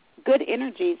good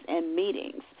energies in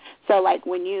meetings. So like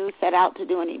when you set out to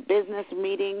do any business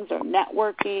meetings or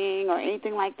networking or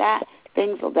anything like that,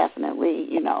 things will definitely,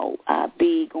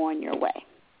 be going your way.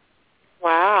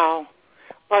 Wow.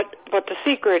 But the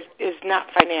secret is not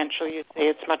financial, you say.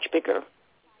 It's much bigger.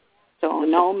 So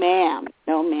no, ma'am.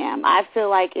 I feel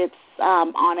like it's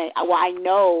I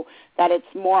know that it's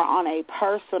more on a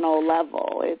personal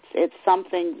level. It's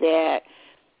something that,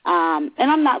 and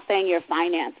I'm not saying your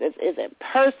finances isn't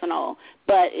personal,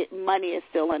 but money is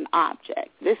still an object.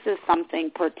 This is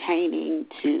something pertaining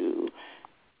to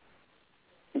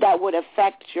that would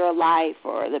affect your life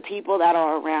or the people that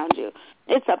are around you.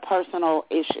 It's a personal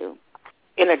issue.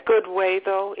 In a good way,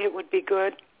 though, it would be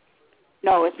good?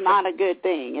 No, it's not a good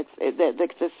thing.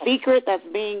 The secret that's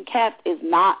being kept is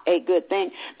not a good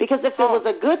thing. Because if it was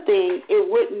a good thing, it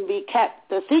wouldn't be kept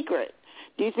the secret.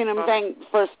 Do you see what I'm saying?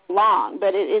 For so long.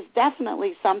 But it is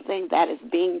definitely something that is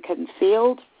being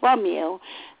concealed from you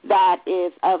that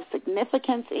is of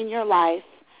significance in your life.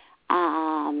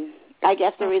 I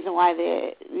guess the reason why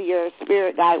your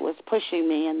spirit guide was pushing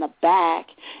me in the back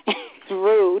is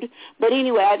rude. But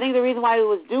anyway, I think the reason why he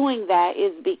was doing that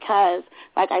is because,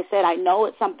 like I said, I know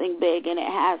it's something big and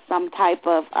it has some type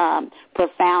of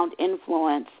profound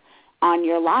influence on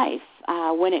your life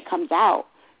when it comes out.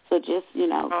 So just,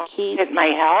 keep is it my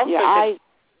health? Your eyes.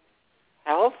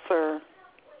 Health or?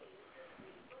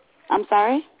 I'm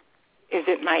sorry? Is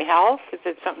it my health? Is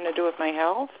it something to do with my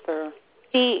health or?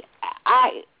 See,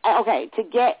 to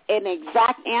get an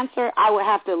exact answer, I would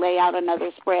have to lay out another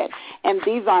spread, and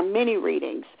these are mini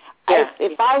readings. Yeah.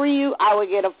 If I were you, I would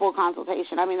get a full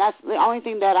consultation. I mean, that's the only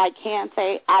thing that I can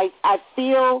say. I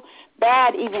feel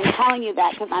bad even telling you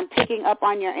that because I'm picking up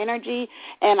on your energy,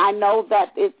 and I know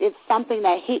that it's something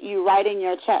that hit you right in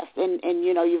your chest, and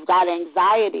you've got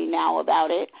anxiety now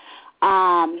about it.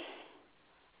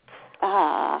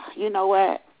 You know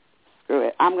what? Screw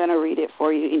it. I'm going to read it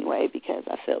for you anyway because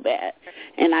I feel bad.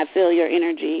 And I feel your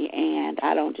energy, and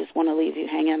I don't just want to leave you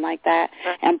hanging like that.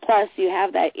 And plus, you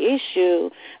have that issue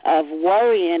of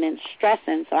worrying and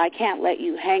stressing, so I can't let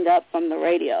you hang up from the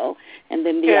radio and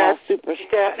then be all super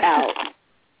stressed out.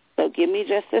 So give me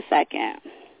just a second.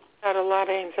 I've got a lot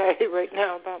of anxiety right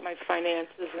now about my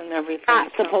finances and everything. I'm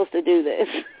not supposed to do this.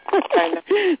 But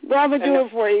I'm going to do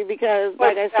it for you because,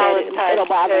 like I said, it'll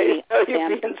bother me. You're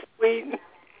being sweet.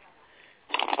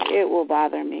 It will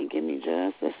bother me. Give me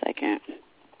just a second.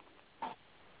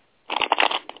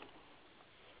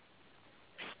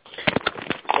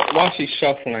 While she's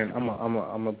shuffling,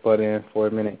 I'm a butt in for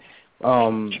a minute.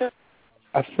 Sure.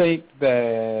 I think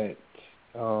that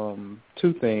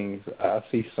two things. I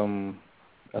see,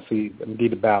 let me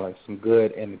give the balance, some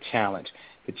good and the challenge.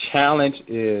 The challenge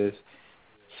is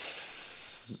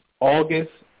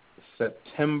August,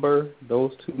 September,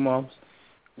 those 2 months,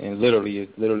 and it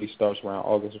literally starts around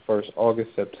August 1st, August,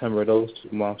 September, those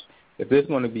 2 months. If there's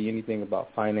going to be anything about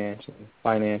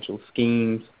financial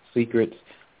schemes, secrets,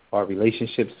 or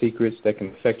relationship secrets that can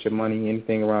affect your money,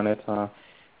 anything around that time,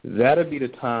 that'll be the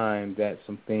time that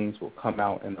some things will come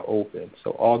out in the open.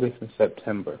 So August and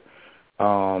September,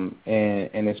 and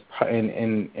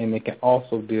it can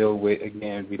also deal with,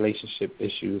 again, relationship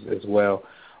issues as well.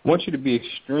 I want you to be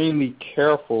extremely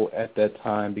careful at that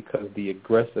time because the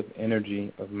aggressive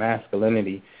energy of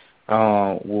masculinity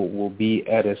will be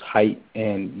at its height,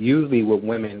 and usually with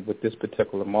women with this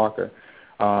particular marker,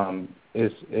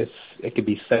 it could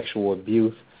be sexual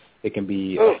abuse, it can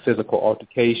be a physical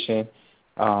altercation.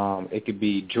 It could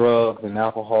be drugs and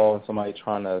alcohol and somebody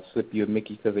trying to slip you a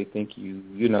Mickey because they think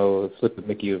slip a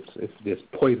Mickey if there's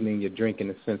poisoning your drink in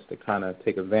a sense to kind of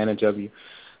take advantage of you.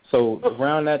 So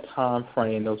around that time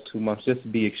frame, those 2 months, just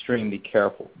be extremely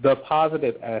careful. The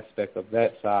positive aspect of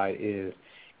that side is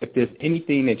if there's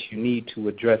anything that you need to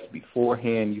address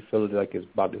beforehand, you feel like it's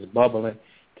bubbling,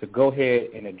 to go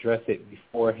ahead and address it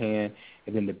beforehand.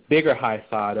 And then the bigger high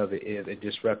side of it is it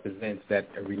just represents that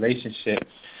a relationship,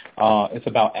 it's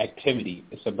about activity.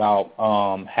 It's about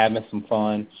having some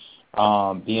fun,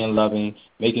 being loving,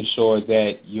 making sure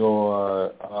that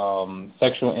your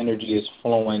sexual energy is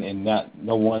flowing and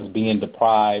no one's being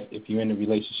deprived. If you're in a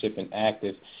relationship and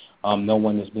active, no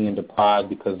one is being deprived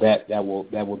because that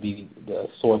will be the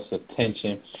source of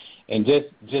tension. And just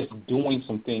doing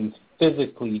some things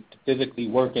physically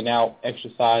working out,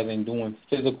 exercising, doing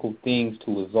physical things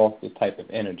to exhaust this type of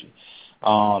energy.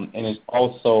 And it's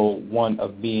also one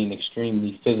of being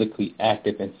extremely physically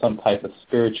active in some type of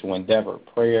spiritual endeavor,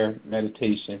 prayer,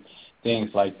 meditation,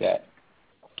 things like that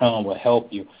will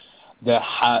help you.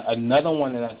 Another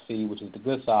one that I see, which is the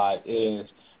good side, is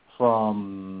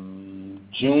from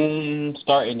June,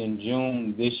 starting in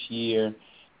June this year,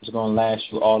 it's going to last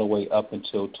you all the way up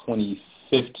until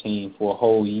 2015 for a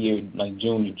whole year, like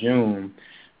June to June.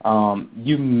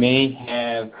 You may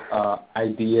have an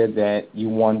idea that you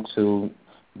want to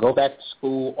go back to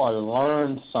school or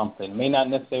learn something. It may not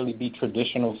necessarily be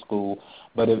traditional school,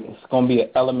 but it's going to be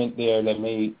an element there that you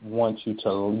may want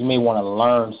to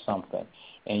learn something,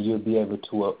 and you'll be able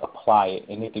to apply it.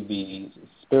 And it could be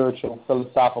spiritual,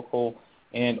 philosophical,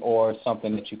 and or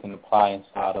something that you can apply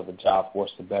inside of a job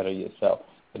force to better yourself.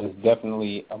 But it's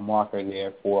definitely a marker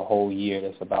there for a whole year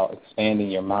that's about expanding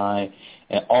your mind.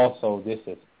 And also, this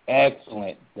is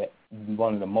excellent, that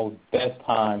one of the most best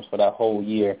times for that whole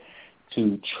year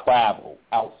to travel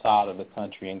outside of the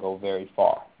country and go very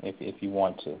far if you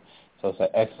want to. So it's an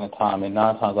excellent time. And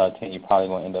 9 times out of 10, you're probably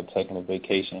going to end up taking a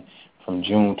vacation from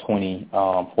June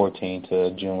 2014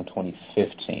 to June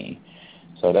 2015.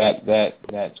 So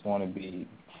that's going to be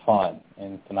fun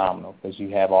and phenomenal because you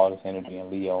have all this energy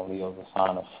in Leo. Leo's a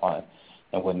sign of fun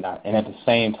and whatnot. And at the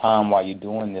same time, while you're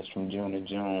doing this from June to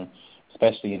June,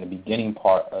 especially in the beginning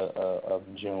part of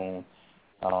June,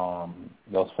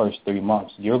 those first 3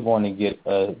 months, you're going to get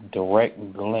a direct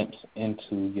glimpse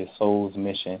into your soul's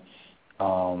mission,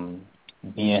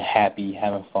 being happy,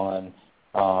 having fun.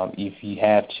 If you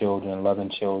have children, loving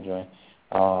children,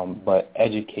 but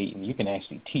educating, you can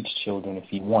actually teach children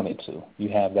if you wanted to. You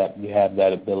have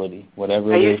that ability.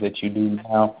 Whatever it is that you do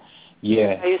now, you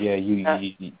have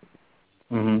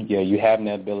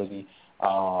that ability.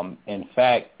 In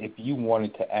fact, if you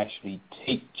wanted to actually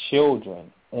take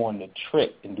children on the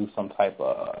trip and do some type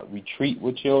of retreat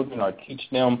with children or teach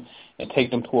them and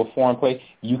take them to a foreign place,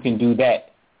 you can do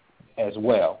that as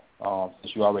well.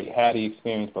 Since you already had the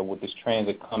experience, but with this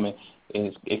transit coming,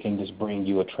 it can just bring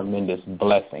you a tremendous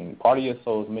blessing. Part of your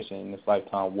soul's mission in this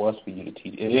lifetime was for you to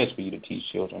teach. It is for you to teach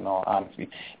children, in all honesty.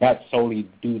 Not solely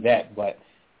do that, but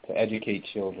to educate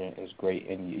children is great,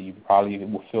 and you probably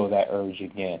will feel that urge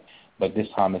again. But this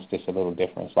time it's just a little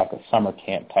different. It's like a summer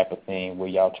camp type of thing where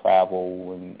y'all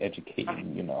travel and educate,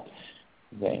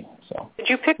 thing. So did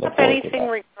you pick up anything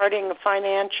regarding a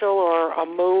financial or a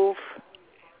move?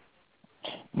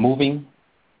 Moving?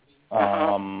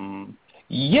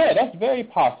 Yeah, that's very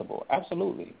possible.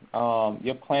 Absolutely.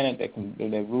 Your planet that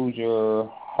rules your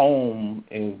home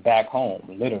is back home,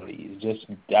 literally. It's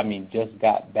just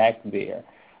got back there.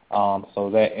 So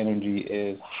that energy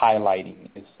is highlighting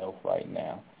itself right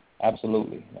now.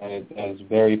 Absolutely. That is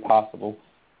very possible.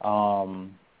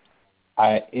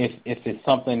 If it's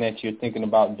something that you're thinking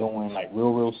about doing like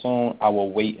real soon, I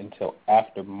will wait until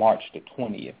after March the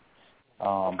 20th.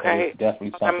 But it's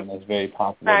definitely something that's very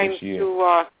possible this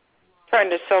year.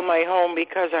 Trying to sell my home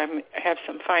because I have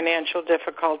some financial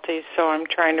difficulties, so I'm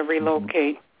trying to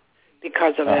relocate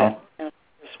because of it.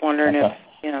 Just wondering if,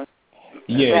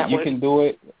 Yeah, you can do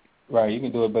it. Right, you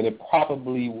can do it, but it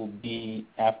probably will be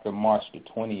after March the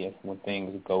 20th when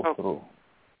things go through.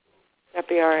 That'd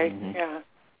be all right, yeah.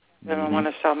 I don't want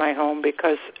to sell my home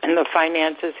because the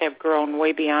finances have grown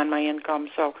way beyond my income,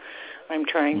 so I'm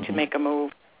trying to make a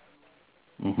move.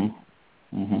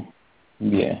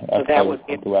 Yeah, so that would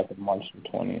be after March the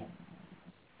 20th.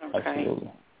 Okay.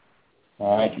 Absolutely.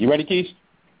 All right, you ready, Keith?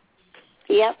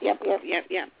 Yep.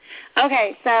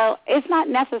 Okay, so it's not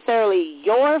necessarily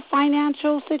your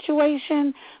financial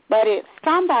situation, but it's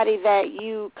somebody that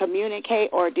you communicate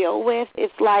or deal with.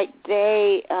 It's like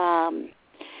they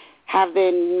have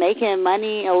been making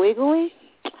money illegally,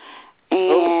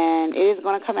 and it is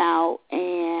going to come out,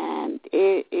 and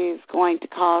it is going to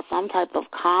cause some type of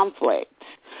conflict,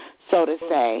 so to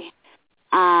say.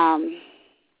 Now,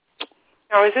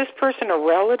 is this person a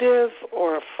relative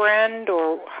or a friend,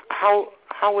 or how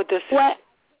would this affect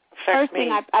first me?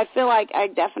 thing, I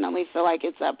definitely feel like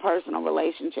it's a personal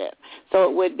relationship. So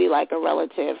it would be like a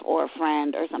relative or a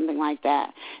friend or something like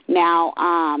that. Now,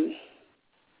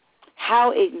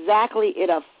 how exactly it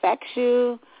affects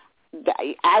you,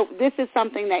 this is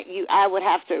something that I would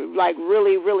have to like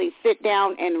really, really sit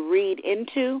down and read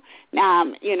into.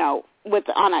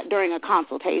 During a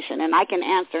consultation, and I can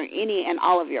answer any and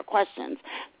all of your questions.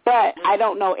 But I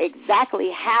don't know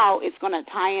exactly how it's going to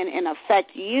tie in and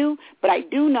affect you, but I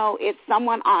do know it's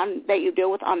someone that you deal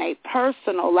with on a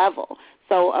personal level.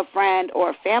 So a friend or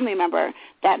a family member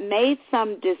that made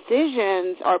some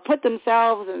decisions or put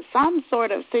themselves in some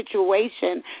sort of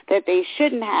situation that they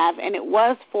shouldn't have, and it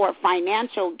was for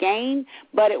financial gain,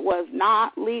 but it was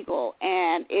not legal,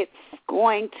 and it's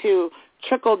going to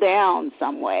trickle down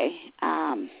some way.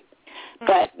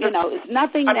 But, it's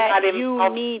nothing that you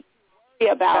need to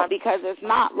worry about because it's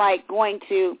not going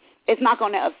to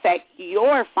affect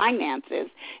your finances.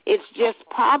 It's just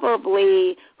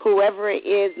probably whoever it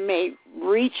is may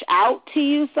reach out to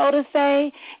you, so to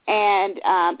say, and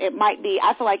it might be,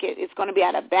 I feel like it's going to be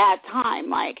at a bad time.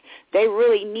 Like they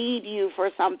really need you for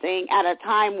something at a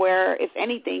time where, if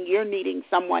anything, you're needing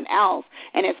someone else,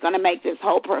 and it's going to make this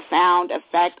whole profound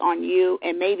effect on you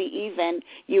and maybe even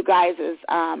you guys'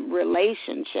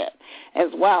 relationship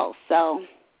as well. So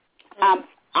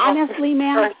honestly,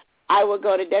 ma'am, I will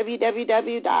go to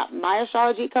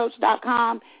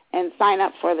www.myastrologycoach.com and sign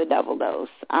up for the double dose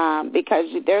because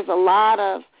there's a lot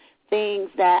of things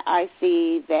that I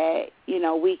see that,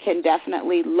 we can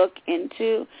definitely look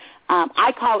into.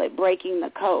 I call it breaking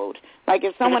the code. Like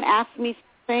if someone asks me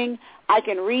something, I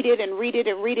can read it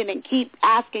and keep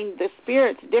asking the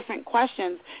spirits different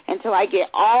questions until I get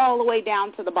all the way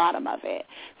down to the bottom of it.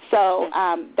 So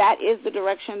that is the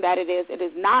direction that it is. It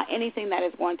is not anything that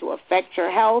is going to affect your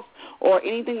health or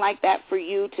anything like that for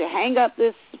you to hang up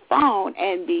this phone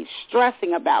and be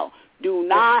stressing about. Do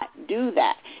not do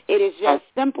that. It is just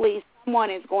simply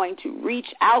someone is going to reach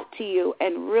out to you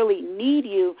and really need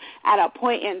you at a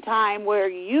point in time where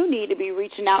you need to be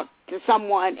reaching out to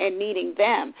someone and needing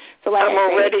them. So like I'm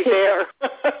already there.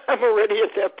 I'm already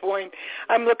at that point.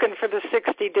 I'm looking for the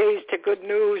 60 days to good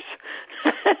news.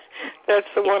 That's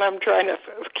the one I'm trying to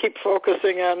keep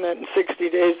focusing on, that in 60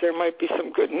 days there might be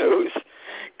some good news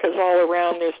because all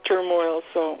around there's turmoil.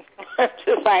 So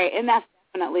right, and that's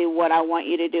definitely what I want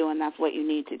you to do, and that's what you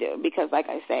need to do because, like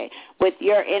I say, with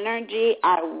your energy,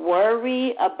 I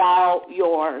worry about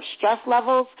your stress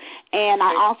levels, and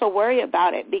I also worry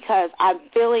about it because I'm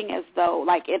feeling as though,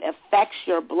 like, it affects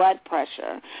your blood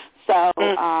pressure. So,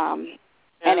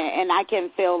 and I can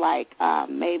feel like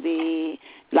maybe,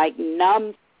 like,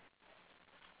 numb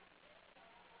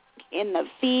in the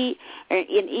feet or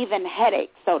in even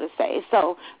headaches, so to say.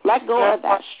 So let go of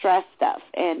that stress stuff.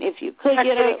 And if you could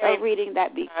get a reading,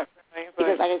 that'd be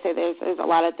because, like I said, there's a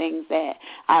lot of things that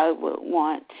I would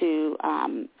want to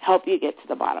help you get to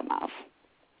the bottom of.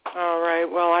 All right.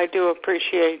 Well, I do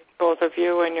appreciate both of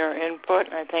you and your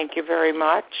input. I thank you very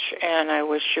much, and I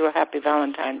wish you a happy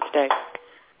Valentine's Day.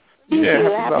 Thank you.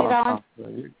 Happy Valentine's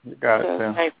Day. You got it,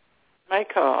 Tim. My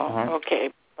call. Okay.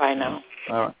 Bye now.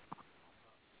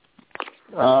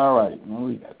 All right. Well,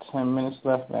 we got 10 minutes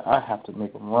left. Now I have to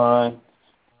make a run.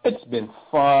 It's been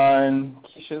fun.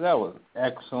 Keisha, that was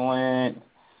excellent.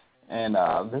 And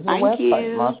visit the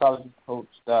website,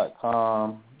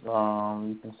 myastrologycoach.com.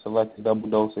 You can select the double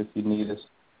dose if you need us.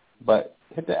 But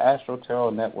hit the Astro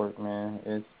Tarot Network, man.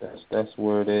 That's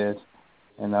where it is.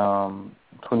 And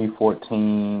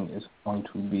 2014 is going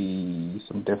to be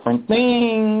some different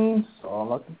things.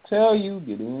 All I can tell you,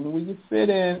 get in where you fit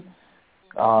in.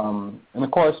 And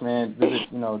of course, man,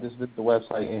 just visit the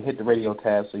website and hit the radio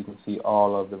tab so you can see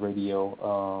all of the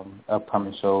radio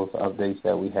upcoming shows, updates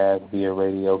that we have via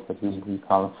radio, because we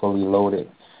call them fully loaded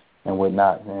and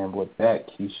whatnot. And with that,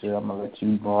 Keisha, I'm gonna let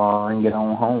you bring it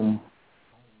on home.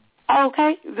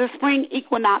 Okay, the spring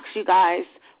equinox, you guys.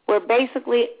 We're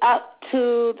basically up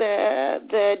to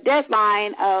the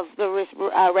deadline of the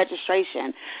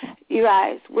registration. You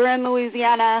guys, we're in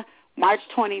Louisiana, March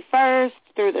 21st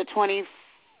through the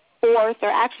 24th, or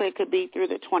actually it could be through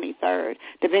the 23rd,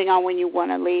 depending on when you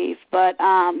want to leave. But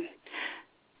come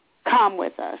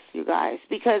with us, you guys,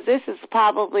 because this is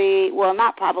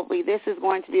this is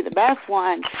going to be the best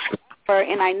one.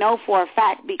 And I know for a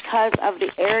fact, because of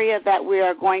the area that we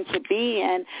are going to be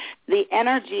in, the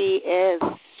energy is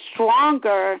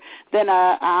stronger than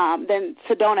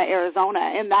Sedona, Arizona,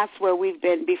 and that's where we've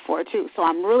been before too. So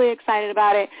I'm really excited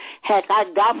about it. Heck, I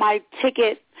got my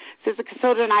ticket. Sister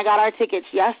Cassandra and I got our tickets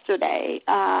yesterday.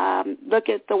 Look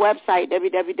at the website,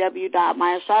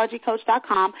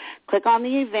 www.myastrologycoach.com. Click on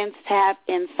the events tab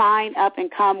and sign up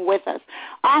and come with us.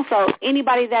 Also,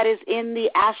 anybody that is in the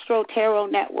Astro Tarot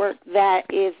Network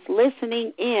that is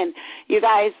listening in, you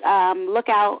guys look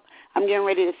out. I'm getting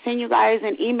ready to send you guys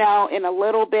an email in a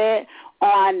little bit.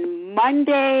 On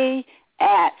Monday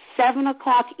at 7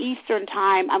 o'clock Eastern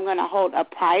Time, I'm going to hold a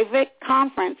private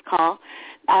conference call.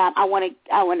 I want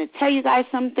to tell you guys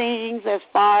some things as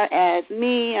far as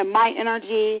me and my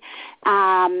energy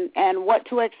and what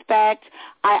to expect.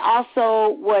 I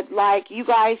also would like you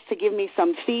guys to give me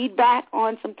some feedback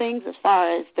on some things as far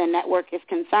as the network is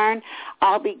concerned.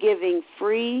 I'll be giving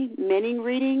free mini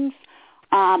readings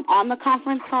on the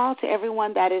conference call to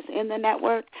everyone that is in the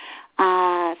network.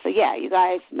 So, yeah, you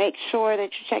guys make sure that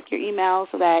you check your email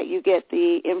so that you get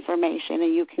the information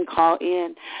and you can call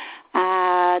in.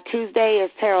 Tuesday is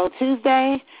Tarot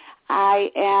Tuesday. I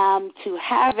am to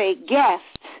have a guest,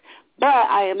 but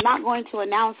I am not going to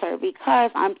announce her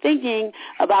because I'm thinking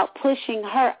about pushing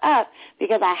her up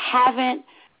because I haven't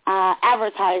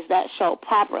advertised that show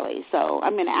properly. So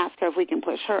I'm going to ask her if we can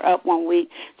push her up 1 week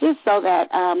just so that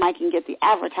I can get the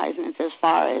advertisements as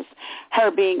far as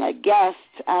her being a guest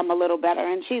a little better.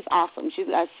 And she's awesome. She's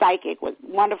a psychic with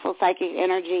wonderful psychic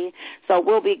energy. So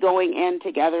we'll be going in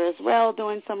together as well,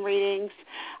 doing some readings.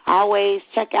 Always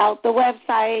check out the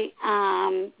website.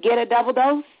 Get a double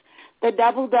dose. The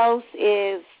double dose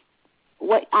is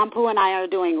what Ampu and I are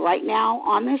doing right now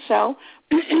on this show.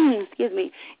 Excuse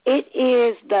me. It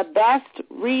is the best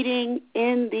reading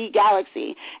in the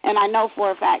galaxy, and I know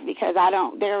for a fact because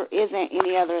there isn't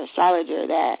any other astrologer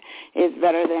that is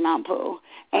better than Ampu.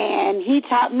 And he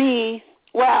taught me,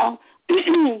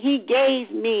 he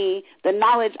gave me the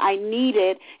knowledge I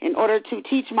needed in order to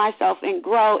teach myself and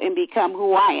grow and become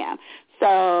who I am.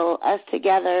 So us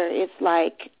together, it's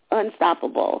like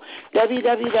unstoppable.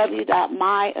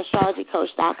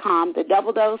 www.myastrologycoach.com, the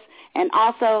double dose, and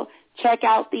also check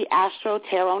out the Astro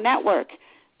Tarot Network.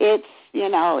 It's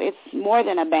more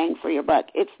than a bang for your buck.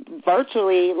 It's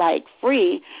virtually like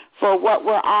free for what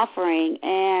we're offering.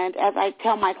 And as I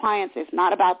tell my clients, it's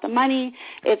not about the money.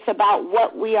 It's about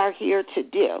what we are here to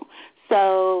do.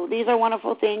 So these are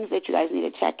wonderful things that you guys need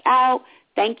to check out.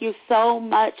 Thank you so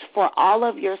much for all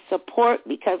of your support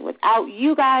because without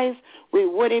you guys, we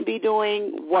wouldn't be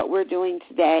doing what we're doing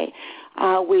today.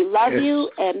 We love you,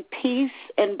 and peace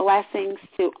and blessings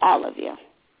to all of you.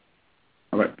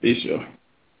 All right. Peace, y'all.